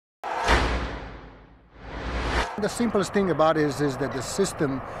The simplest thing about it is that the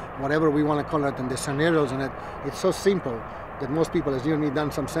system, whatever we want to call it, and the scenarios in it, it's so simple that most people, as you and me,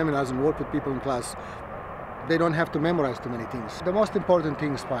 done some seminars and work with people in class, they don't have to memorize too many things. The most important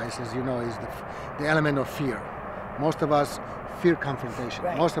thing, Spice, as you know, is the element of fear. Most of us fear confrontation.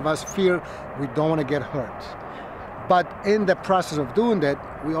 Right. Most of us fear we don't want to get hurt. But in the process of doing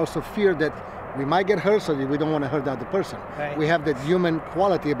that, we also fear that we might get hurt, so we don't want to hurt the other person. Right. We have that human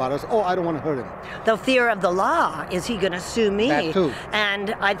quality about us. Oh, I don't want to hurt him. The fear of the law. Is he going to sue me? That too.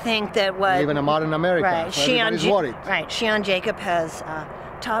 And I think that what... Even in modern America, right, so everybody's worried. Right. Shihan Jacov has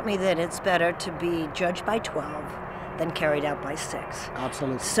taught me that it's better to be judged by 12 than carried out by 6.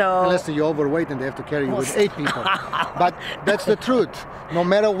 Absolutely. So, unless you're overweight and they have to carry you with 8 people. But that's the truth. No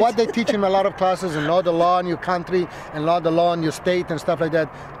matter what they teach in a lot of classes and know the law in your country and know the law in your state and stuff like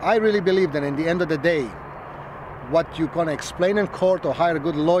that, I really believe that in the end of the day, what you're going to explain in court or hire a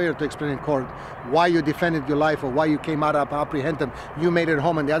good lawyer to explain in court why you defended your life or why you came out of apprehended, you made it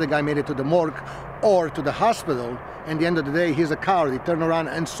home and the other guy made it to the morgue or to the hospital, and at the end of the day, he's a coward. He turned around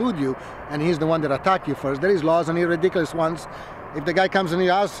and sued you, and he's the one that attacked you first. There is laws and ridiculous ones. If the guy comes in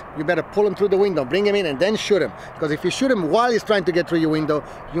your house, you better pull him through the window, bring him in, and then shoot him. Because if you shoot him while he's trying to get through your window,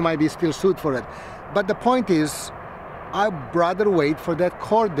 you might be still sued for it. But the point is, I'd rather wait for that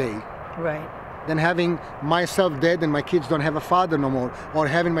court day. right. Than having myself dead and my kids don't have a father no more, or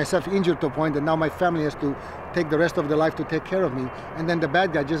having myself injured to a point that now my family has to take the rest of their life to take care of me, and then the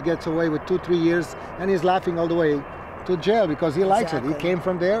bad guy just gets away with 2-3 years and he's laughing all the way to jail because he likes it. He came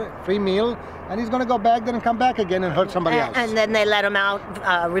from there, free meal, and he's going to go back there and come back again and hurt somebody else. And then they let them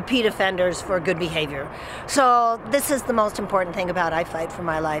out, repeat offenders for good behavior. So this is the most important thing about I Fight for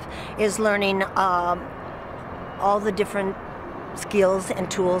My Life, is learning all the different skills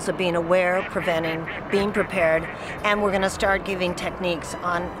and tools of being aware, preventing, being prepared, and we're going to start giving techniques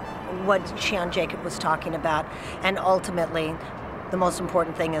on what Shihan Jacov was talking about. And ultimately, the most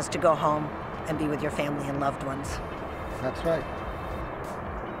important thing is to go home and be with your family and loved ones. That's right.